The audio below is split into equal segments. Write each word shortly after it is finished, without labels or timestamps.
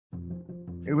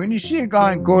When you see a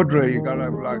guy in corduroy, you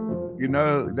gotta you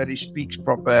know that he speaks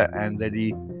proper and that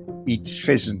he eats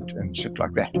pheasant and shit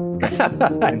like that.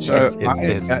 And so,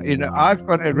 yes. I've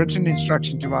got a written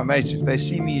instruction to my mates: if they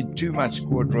see me in too much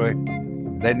corduroy,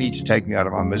 they need to take me out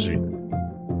of my misery.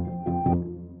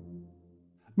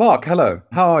 Mark, hello.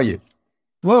 How are you?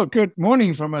 Well, good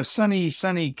morning from a sunny,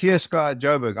 clear sky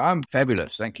Joburg. I'm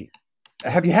fabulous, thank you.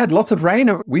 Have you had lots of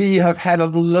rain? We have had a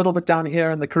little bit down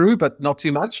here in the Karoo, but not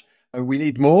too much. We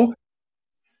need more.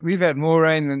 We've had more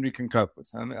rain than we can cope with.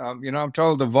 And, I'm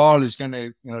told the Vaal is going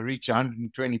to reach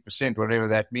 120%, whatever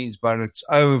that means, but it's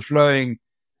overflowing,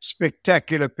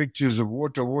 spectacular pictures of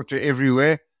water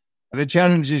everywhere. The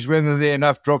challenge is whether there are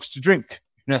enough drops to drink.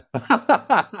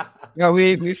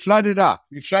 We flooded out.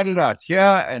 We flooded out here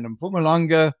and in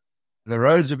Mpumalanga. The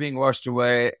roads are being washed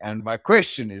away. And my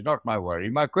question is not my worry.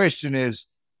 My question is,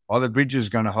 are the bridges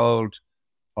going to hold?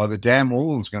 Are the dam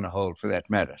walls going to hold, for that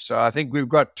matter? So I think we've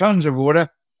got tons of water.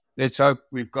 Let's hope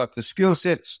we've got the skill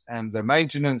sets and the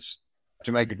maintenance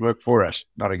to make it work for us,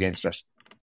 not against us.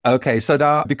 Okay, so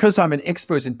now, because I'm an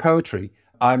expert in poetry,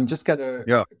 I'm just going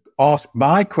to ask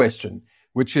my question,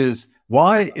 which is,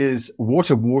 why is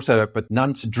water but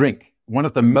none to drink? One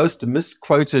of the most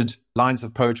misquoted lines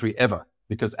of poetry ever,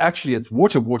 because actually it's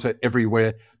water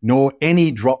everywhere, nor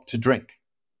any drop to drink.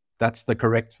 That's the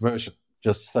correct version,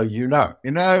 just so you know.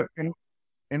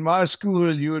 In my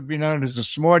school, you would be known as a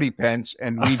smarty pants,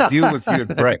 and we deal with you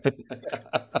at break.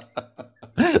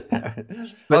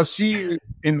 I'll see you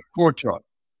in the courtyard.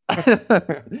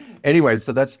 Anyway,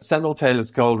 so that's Samuel Taylor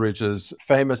Coleridge's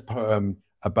famous poem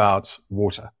about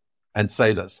water and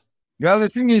sailors. Yeah, the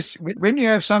thing is, when you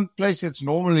have some place that's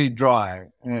normally dry,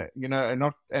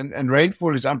 and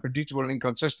rainfall is unpredictable and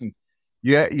inconsistent,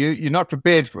 you're not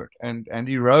prepared for it, and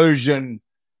erosion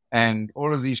and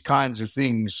all of these kinds of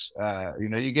things,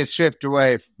 you get swept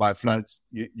away by floods.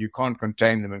 You can't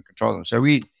contain them and control them. So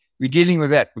we're dealing with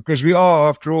that because we are,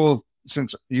 after all,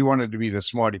 since you wanted to be the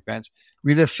smarty pants,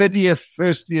 we're the 30th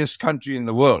thirstiest country in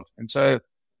the world, and so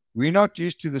we're not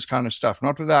used to this kind of stuff.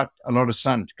 Not without a lot of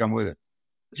sun to come with it.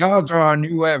 Clouds are our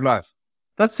new way of life.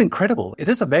 That's incredible. It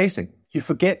is amazing. You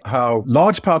forget how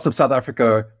large parts of South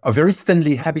Africa are very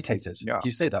thinly habitated. Yeah. Do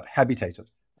you say that? Habitated.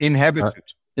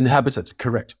 Inhabited,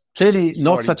 correct. Clearly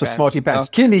not such a smarty pants.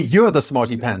 Clearly you're the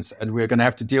smarty pants, and we're going to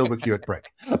have to deal with you at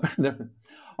break.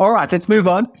 All right, let's move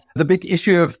on. The big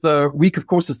issue of the week, of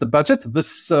course, is the budget.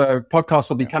 This podcast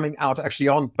will be coming out actually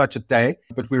on budget day,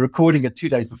 but we're recording it 2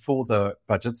 days before the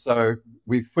budget. So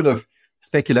we're full of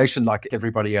speculation like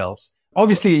everybody else.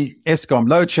 Obviously, Eskom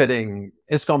load shedding,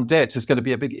 Eskom debt is going to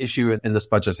be a big issue in this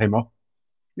budget, Hemo.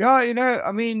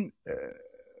 Yeah,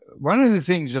 one of the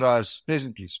things that I was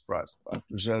pleasantly surprised about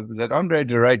was that Andre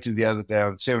de Ruyter the other day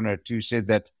on 702 said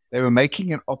that they were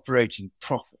making an operating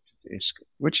profit at Eskom,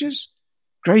 which is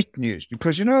great news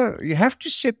because, you have to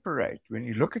separate when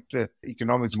you look at the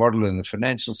economics model and the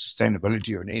financial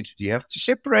sustainability of an entity. You have to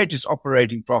separate its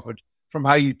operating profit from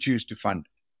how you choose to fund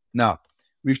it. Now,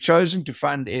 we've chosen to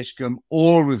fund Eskom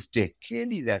all with debt.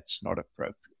 Clearly, that's not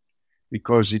appropriate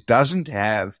because it doesn't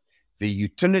have the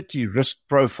utility risk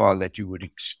profile that you would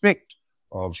expect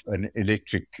of an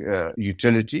electric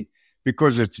utility,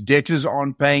 because its debtors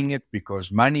aren't paying it,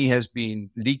 because money has been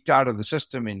leaked out of the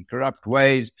system in corrupt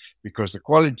ways, because the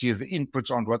quality of the inputs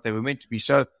aren't what they were meant to be.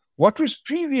 So what was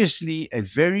previously a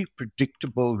very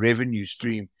predictable revenue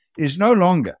stream is no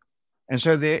longer. And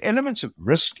so there are elements of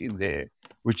risk in there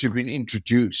which have been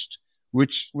introduced,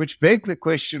 which beg the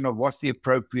question of what the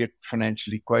appropriate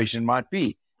financial equation might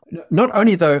be. Not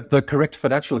only the correct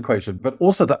financial equation, but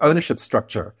also the ownership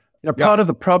structure. Part of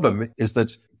the problem is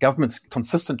that governments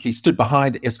consistently stood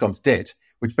behind Eskom's debt,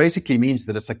 which basically means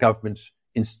that it's a government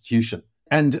institution.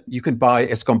 And you can buy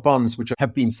Eskom bonds, which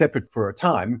have been separate for a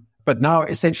time, but now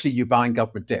essentially you're buying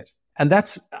government debt. And I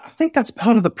think that's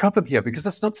part of the problem here, because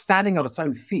it's not standing on its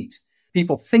own feet.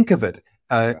 People think of it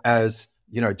as,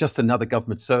 just another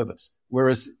government service,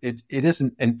 whereas it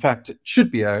isn't. In fact, it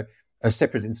should be a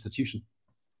separate institution.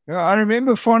 Yeah, I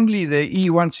remember fondly the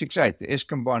E168, the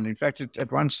Eskom bond. In fact, it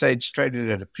at one stage traded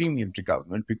at a premium to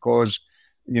government because,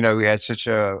 we had such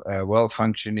a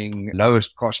well-functioning,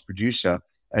 lowest-cost producer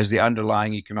as the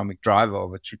underlying economic driver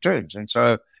of its returns. And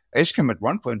so Eskom at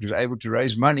one point was able to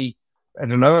raise money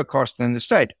at a lower cost than the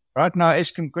state. Right now,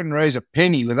 Eskom couldn't raise a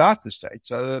penny without the state.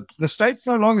 So the state's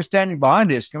no longer standing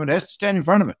behind Eskom. It has to stand in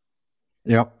front of it.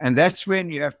 Yeah. And that's when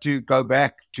you have to go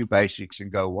back to basics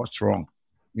and go, what's wrong?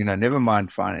 Never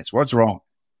mind finance. What's wrong?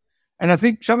 And I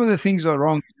think some of the things are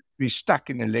wrong. We're stuck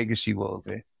in a legacy world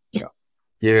there. Yeah.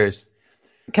 Yes.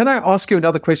 Can I ask you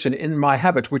another question in my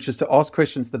habit, which is to ask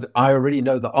questions that I already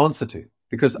know the answer to?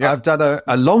 because I've done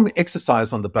a long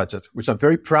exercise on the budget, which I'm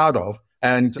very proud of,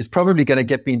 and is probably going to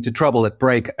get me into trouble at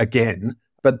break again.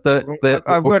 But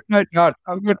I've got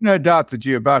no doubt that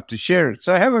you're about to share it.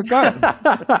 So have a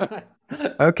go.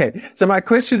 Okay. So my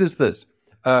question is this.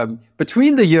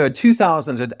 Between the year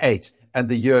 2008 and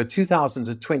the year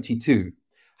 2022,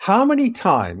 how many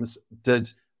times did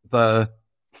the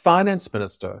finance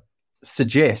minister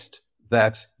suggest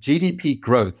that GDP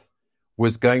growth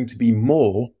was going to be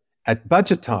more at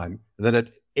budget time than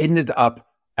it ended up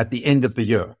at the end of the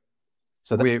year?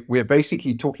 So we're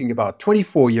basically talking about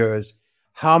 24 years.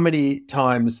 How many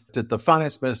times did the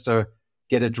finance minister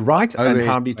get it right, and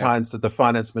how many times did the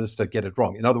finance minister get it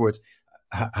wrong? In other words,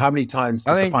 how many times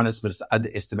did the finance minister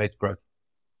underestimate growth?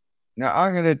 Now,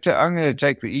 I'm going to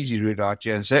take the easy route out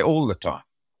here and say all the time.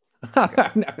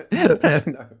 No.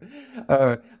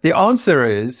 The answer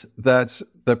is that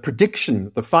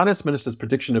the finance minister's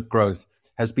prediction of growth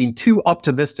has been too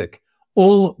optimistic,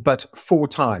 all but 4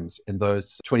 times in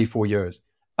those 24 years.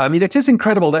 I mean, it is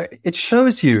incredible that it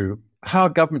shows you how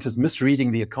government is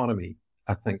misreading the economy,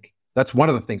 I think. That's one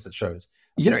of the things that shows.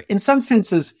 In some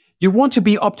senses, you want to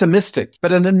be optimistic,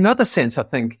 but in another sense, I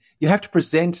think you have to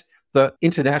present the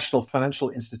international financial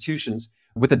institutions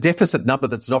with a deficit number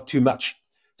that's not too much.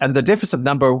 And the deficit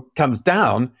number comes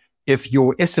down if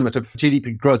your estimate of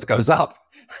GDP growth goes up.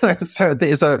 So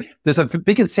there's a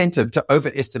big incentive to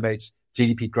overestimate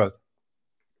GDP growth.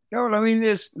 Yeah, well, I mean,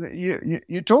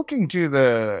 you're talking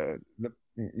to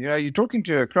you're talking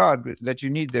to a crowd that you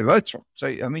need their votes from. So,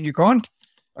 I mean, you can't.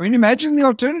 I mean, imagine the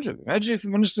alternative. Imagine if the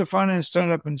Minister of Finance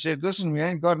turned up and said, listen, we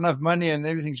ain't got enough money and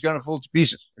everything's going to fall to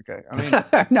pieces. Okay. I mean,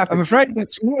 no. I'm afraid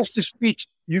that's almost a speech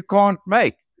you can't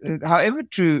make, however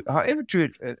true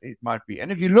it might be.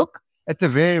 And if you look at the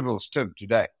variables, Tim,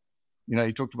 today,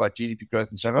 you talked about GDP growth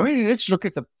and stuff. I mean, let's look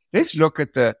at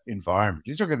the environment.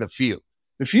 Let's look at the field.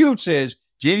 The field says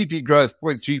GDP growth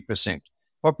 0.3%,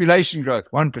 population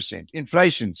growth 1%,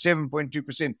 inflation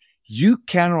 7.2%. You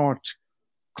cannot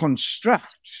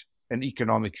construct an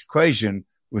economic equation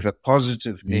with a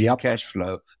positive net cash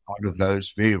flow out of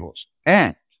those variables.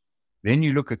 And then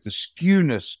you look at the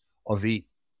skewness of the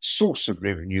source of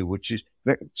revenue, which is,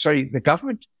 the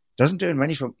government doesn't earn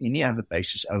money from any other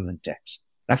basis other than tax.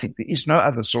 Nothing. There is no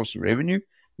other source of revenue.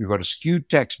 We've got a skewed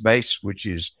tax base, which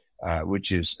is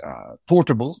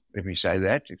portable. Let me say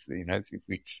that.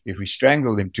 If we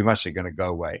strangle them too much, they're going to go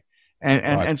away.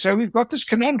 And so we've got this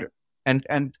conundrum. And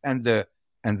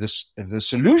the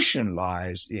solution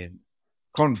lies in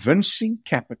convincing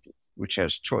capital, which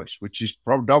has choice, which is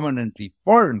predominantly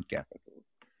foreign capital,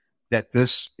 that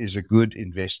this is a good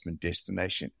investment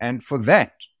destination. And for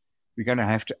that, we're going to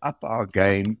have to up our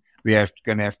game. We're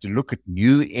going to have to look at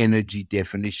new energy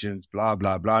definitions, blah,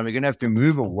 blah, blah. And we're going to have to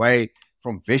move away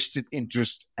from vested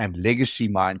interest and legacy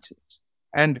mindsets.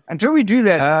 And until we do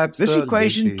that, This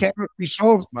equation cannot be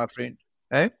solved, my friend.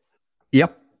 Eh?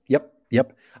 Yep.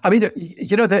 I mean,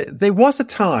 there was a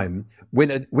time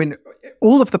when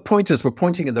all of the pointers were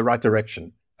pointing in the right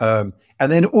direction. And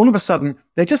then all of a sudden,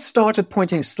 they just started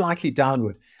pointing slightly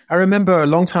downward. I remember a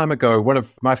long time ago, one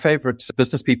of my favorite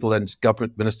business people and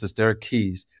government ministers, Derek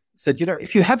Keyes, said,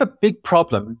 if you have a big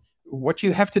problem, what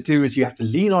you have to do is you have to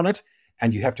lean on it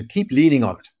and you have to keep leaning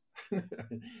on it.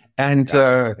 And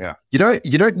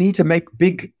you don't need to make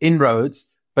big inroads,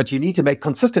 but you need to make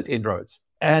consistent inroads.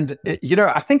 And,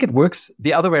 I think it works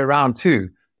the other way around too.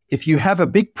 If you have a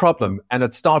big problem and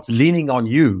it starts leaning on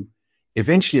you,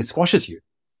 eventually it squashes you.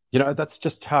 That's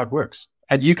just how it works.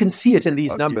 And you can see it in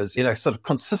these numbers, sort of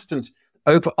consistent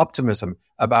over-optimism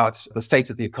about the state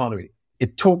of the economy.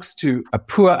 It talks to a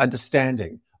poor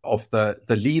understanding of the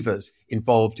levers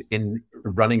involved in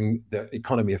running the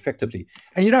economy effectively.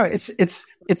 And,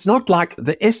 it's not like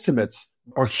the estimates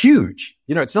are huge.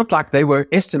 It's not like they were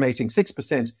estimating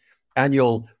 6%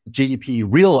 annual GDP,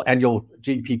 real annual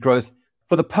GDP growth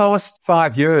for the past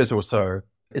 5 years or so.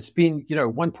 It's been,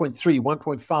 1.3,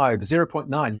 1.5,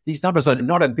 0.9. These numbers are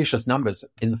not ambitious numbers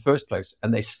in the first place,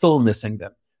 and they're still missing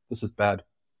them. This is bad.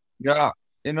 Yeah.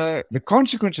 The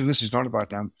consequence of this is not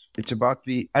about numbers. It's about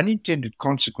the unintended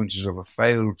consequences of a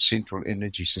failed central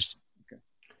energy system. Okay?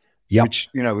 Yep.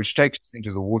 Which takes us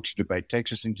into the water debate,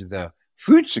 takes us into the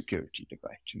food security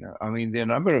debate. I mean, the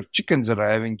number of chickens that are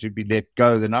having to be let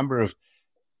go, the number of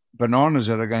bananas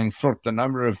that are going fruit, the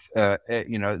number of,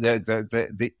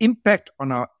 the impact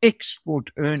on our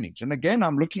export earnings. And again,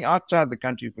 I'm looking outside the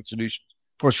country for solutions,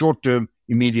 for short-term,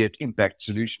 immediate impact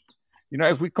solutions.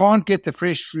 If we can't get the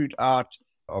fresh fruit out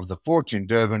of the port in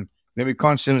Durban, then we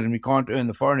can't sell it and we can't earn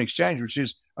the foreign exchange, which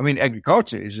is,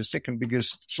 agriculture is the second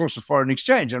biggest source of foreign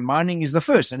exchange and mining is the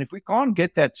first. And if we can't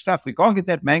get that stuff, we can't get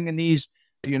that manganese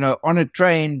on a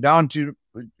train down to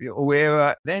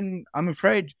wherever, then I'm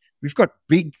afraid we've got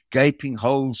big gaping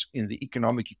holes in the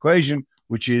economic equation,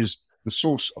 which is the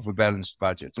source of a balanced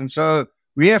budget. And so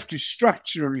we have to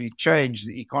structurally change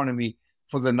the economy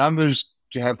for the numbers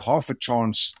to have half a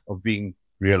chance of being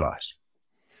realized.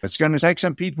 It's going to take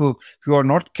some people who are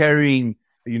not carrying,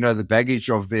 the baggage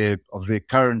of their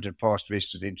current and past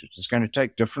vested interests. It's going to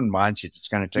take different mindsets. It's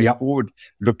going to take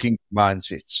forward-looking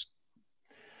mindsets.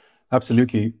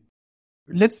 Absolutely.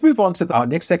 Let's move on to our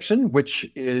next section, which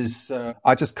is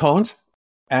I Just Can't.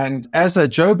 And as a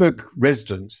Joburg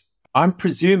resident, I'm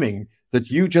presuming that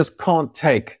you just can't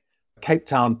take Cape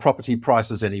Town property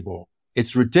prices anymore.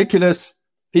 It's ridiculous.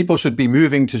 People should be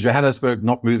moving to Johannesburg,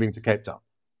 not moving to Cape Town.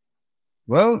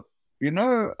 Well,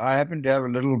 I happen to have a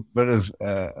little bit of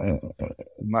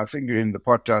my finger in the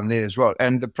pot down there as well.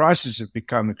 And the prices have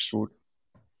become extraordinary.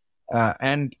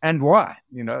 And why?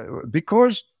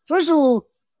 Because, first of all,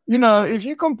 if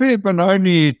you compare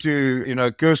Benoni to,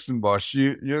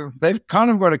 Kirstenbosch, they've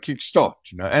kind of got a kickstart,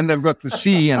 and they've got the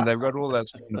sea and they've got all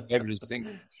those kind of fabulous things.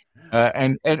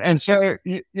 And so,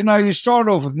 you start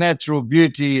off with natural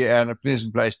beauty and a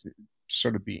pleasant place to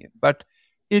sort of be in. But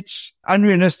it's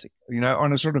unrealistic,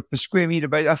 on a sort of per square meter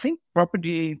basis. I think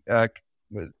property,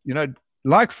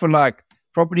 like for like,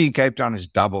 property in Cape Town is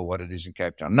double what it is in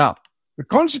Cape Town. Now, the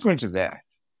consequence of that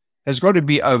has got to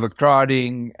be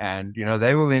overcrowding, and,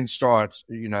 they will then start,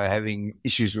 having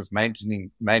issues with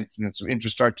maintenance of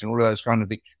infrastructure and all of those kind of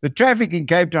things. The traffic in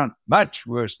Cape Town, much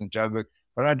worse than Joburg,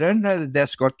 but I don't know that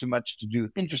that's got too much to do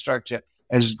with infrastructure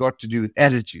as it's got to do with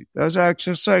attitude. Those are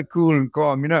actually so cool and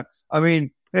calm,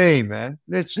 hey, man,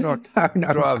 let's not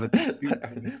drive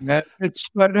it. Man, let's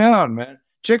slow down, man.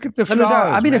 Check at the flowers.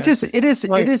 I mean, man. It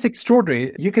is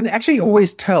extraordinary. You can actually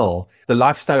always tell the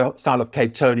lifestyle of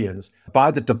Cape Townians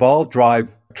by the Duval Drive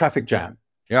traffic jam.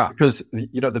 Yeah. Because,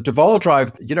 the Duval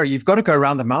Drive, you've got to go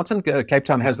around the mountain. Cape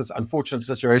Town has this unfortunate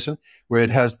situation where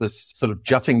it has this sort of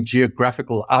jutting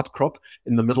geographical outcrop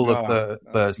in the middle of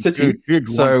the city.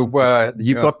 So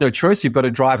you've got no choice. You've got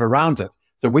to drive around it.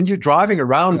 So when you're driving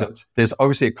around it, there's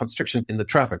obviously a constriction in the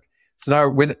traffic. So now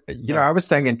when, I was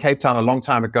staying in Cape Town a long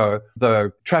time ago,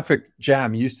 the traffic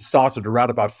jam used to start at around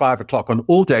about 5:00 on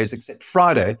all days except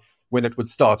Friday, when it would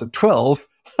start at 12,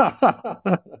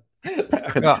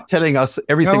 telling us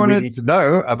everything we need to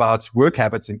know about work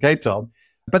habits in Cape Town.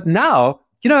 But now,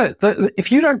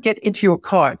 if you don't get into your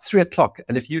car at 3:00,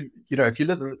 and if you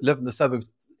live in the suburbs,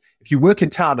 if you work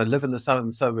in town and live in the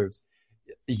southern suburbs,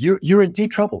 you're in deep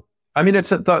trouble. I mean, it's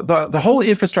the whole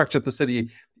infrastructure of the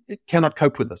city, it cannot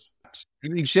cope with this.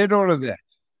 Having said all of that,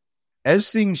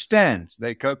 as things stand,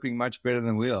 they're coping much better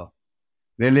than we are.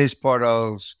 There are less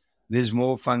potholes. There's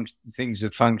more things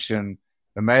that function.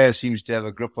 The mayor seems to have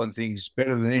a grip on things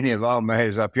better than any of our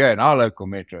mayors up here in our local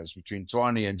metros. Between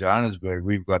Tshwane and Johannesburg,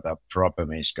 we've got a proper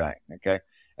mess going, okay?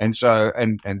 And so,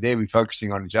 and there we're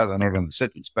focusing on each other, not on the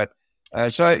cities. But,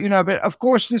 but of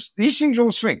course, these things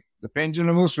will swing. The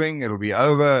pendulum will swing. It'll be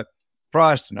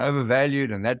overpriced and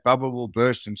overvalued, and that bubble will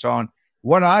burst and so on.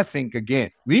 What I think,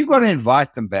 again, we've got to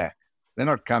invite them back. They're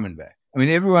not coming back. I mean,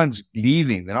 everyone's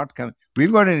leaving. They're not coming.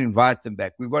 We've got to invite them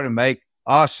back. We've got to make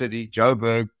our city,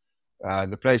 Joburg,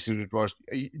 the place that it was.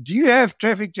 Do you have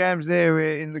traffic jams there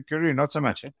in the Karoo? Not so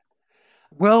much, eh?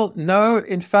 Well, no.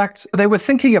 In fact, they were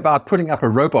thinking about putting up a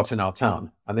robot in our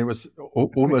town, and there was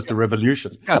almost a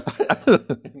revolution.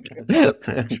 The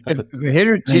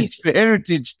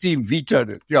heritage team vetoed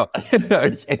it. Yeah.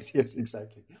 Yes,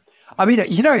 exactly. I mean,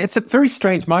 it's a very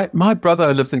strange. My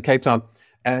brother lives in Cape Town,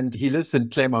 and he lives in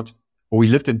Claremont, or he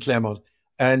lived in Claremont,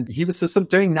 and he was just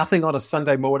doing nothing on a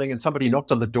Sunday morning, and somebody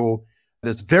knocked on the door.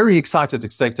 This very excited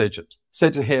estate agent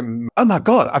said to him, "Oh my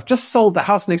God, I've just sold the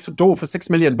house next door for $6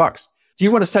 million. Do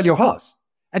you want to sell your house?"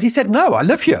 And he said, "No, I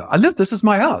live here. This is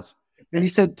my house." And he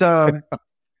said,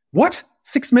 "What?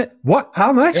 6 million? What?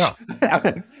 How much?"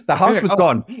 Yeah. The house was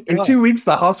gone. In 2 weeks,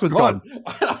 the house was gone.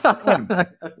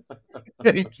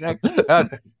 Exactly.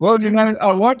 Well,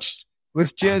 I watched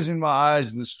with tears in my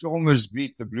eyes the Stormers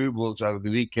beat the Blue Bulls over the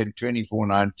weekend,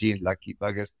 24-19, lucky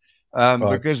buggers,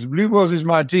 because the Blue Bulls is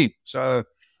my team. So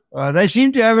they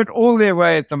seem to have it all their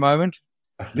way at the moment.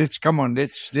 Let's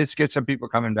get some people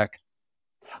coming back.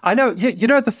 I know.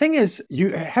 The thing is,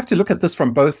 you have to look at this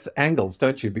from both angles,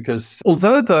 don't you? Because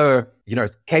although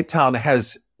Cape Town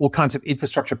has all kinds of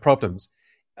infrastructure problems,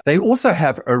 they also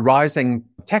have a rising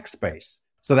tax base.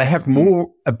 So they have more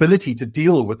ability to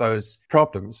deal with those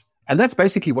problems. And that's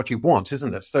basically what you want,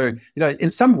 isn't it? So, in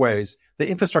some ways, the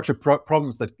infrastructure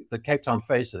problems that Cape Town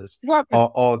faces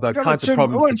are the kinds of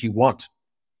problems that you want.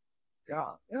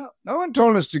 Yeah. No one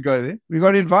told us to go there. We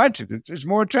got invited. It's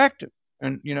more attractive.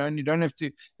 And, and you don't have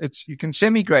to, you can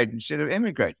semigrate instead of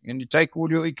emigrating, and you take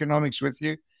all your economics with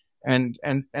you. And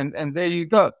there you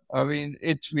go. I mean,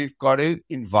 we've got to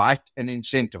invite and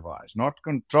incentivize, not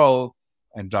control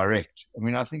and direct. I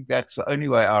mean, I think that's the only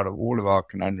way out of all of our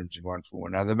conundrums in one form or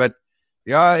another. But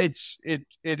yeah, it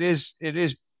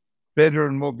is better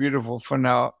and more beautiful for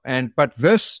now. But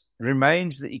this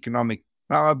remains the economic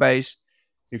power base.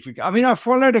 I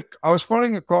was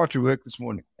following a car to work this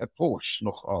morning, a Porsche,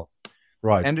 nogal.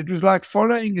 Right. And it was like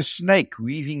following a snake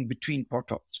weaving between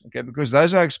potholes, okay? Because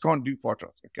those oaks can't do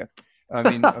potholes, okay? I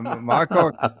mean, my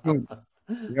car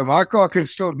can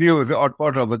still deal with the odd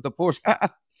pothole, but the Porsche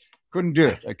couldn't do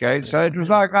it, okay? So it was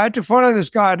like I had to follow this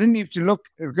guy. I didn't have to look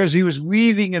because he was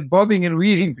weaving and bobbing and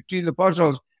weaving between the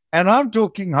potholes. And I'm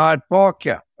talking Hyde Park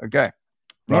here, okay?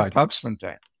 Not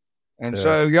Pubsfontein. And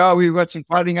so, we've got some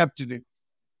tidying up to do.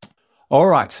 All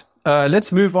right.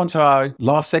 Let's move on to our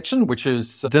last section, which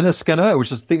is dinner skinner,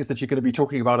 which is things that you're going to be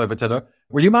talking about over dinner.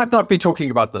 Well, you might not be talking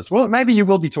about this. Well, maybe you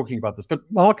will be talking about this. But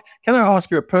Mark, can I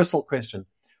ask you a personal question?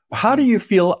 How do you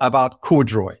feel about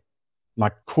corduroy,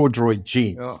 like corduroy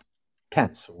jeans,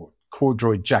 pants, or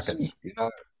corduroy jackets?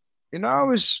 I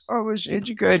was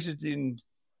educated in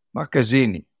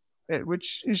Makazeni,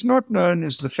 which is not known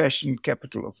as the fashion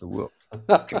capital of the world.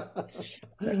 Okay.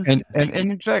 and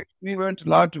in fact, we weren't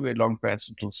allowed to wear long pants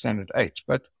until standard 8.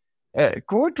 But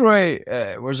corduroy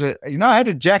was I had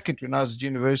a jacket when I was at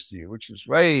university, which was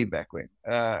way back when.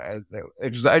 It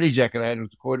was the only jacket I had.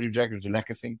 The corduroy jacket was a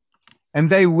lacquer thing. And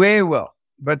they wear well.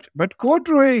 But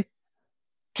corduroy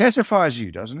classifies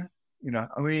you, doesn't it?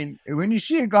 I mean, when you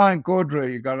see a guy in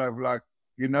corduroy, you kind of like,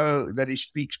 that he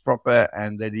speaks proper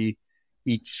and that he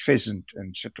eats pheasant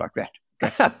and shit like that.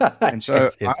 And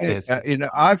so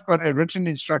I've got a written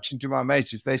instruction to my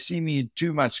mates. If they see me in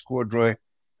too much corduroy,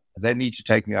 they need to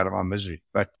take me out of my misery.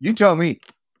 But you tell me.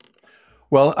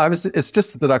 Well, it's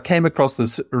just that I came across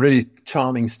this really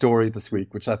charming story this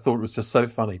week, which I thought was just so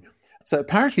funny. So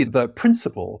apparently the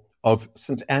principal of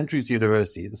St. Andrews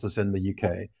University, this is in the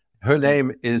UK, her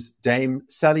name is Dame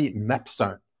Sally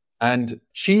Mapstone, and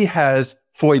she has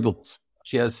foibles.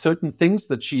 She has certain things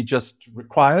that she just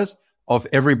requires of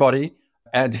everybody.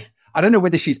 And I don't know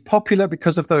whether she's popular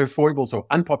because of those foibles or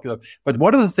unpopular, but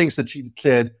one of the things that she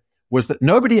declared was that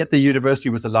nobody at the university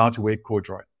was allowed to wear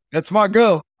corduroy. That's my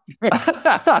girl.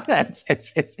 I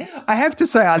have to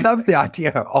say, I love the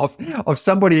idea of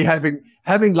somebody having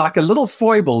like a little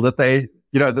foible that they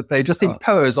just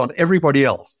impose on everybody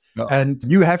else. No. And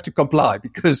you have to comply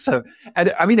because,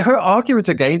 and I mean, her argument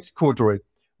against corduroy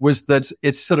was that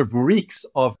it sort of reeks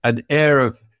of an air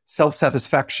of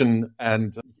self-satisfaction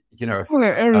and,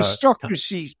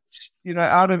 aristocracy,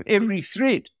 out of every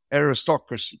thread,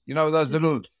 aristocracy, those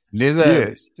little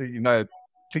leather,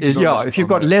 if you've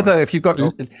got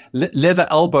leather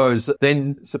elbows,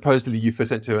 then supposedly you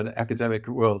fit into an academic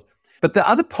world. But the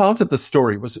other part of the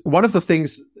story was one of the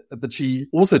things that she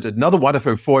also did, another one of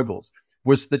her foibles,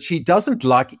 was that she doesn't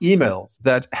like emails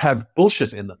that have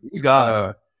bullshit in them.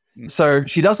 So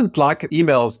she doesn't like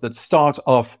emails that start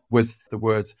off with the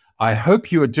words, I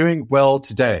hope you are doing well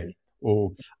today,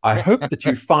 or I hope that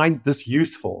you find this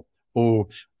useful, or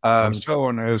I'm so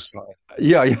on her side.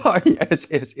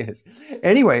 Yes.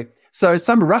 Anyway, so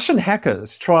some Russian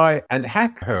hackers try and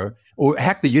hack her or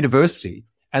hack the university,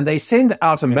 and they send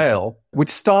out a mail which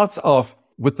starts off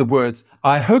with the words,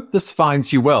 I hope this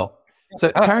finds you well. So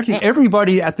apparently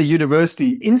everybody at the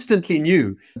university instantly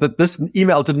knew that this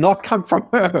email did not come from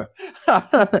her.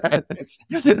 It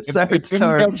didn't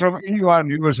come from anyone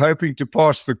who was hoping to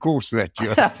pass the course that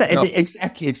year. No.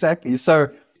 Exactly. So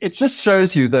it just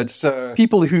shows you that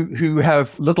people who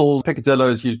have little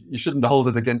peccadillos, you shouldn't hold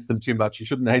it against them too much. You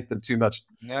shouldn't hate them too much.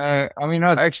 No, I mean,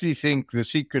 I actually think the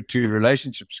secret to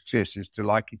relationship success is to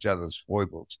like each other's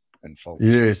foibles and faults.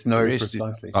 Yes, no,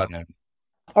 precisely.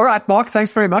 All right, Mark,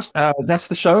 thanks very much. That's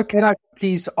the show. Can I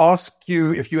please ask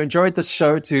you, if you enjoyed this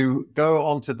show, to go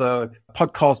onto the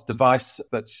podcast device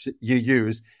that you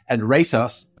use and rate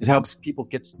us? It helps people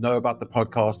get to know about the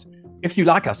podcast. If you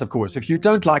like us, of course. If you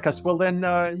don't like us, well, then,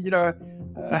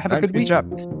 have a good week.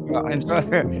 Don't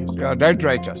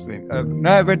rate us then.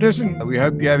 No, but listen, we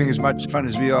hope you're having as much fun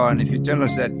as we are. And if you tell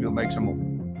us that, we'll make some more.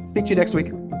 Speak to you next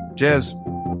week. Cheers.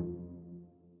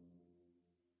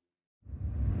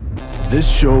 This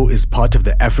show is part of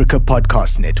the Africa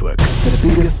Podcast Network,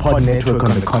 the biggest pod network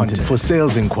on the continent. For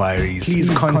sales inquiries, please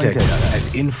contact us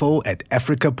at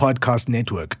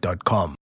info@africapodcastnetwork.com.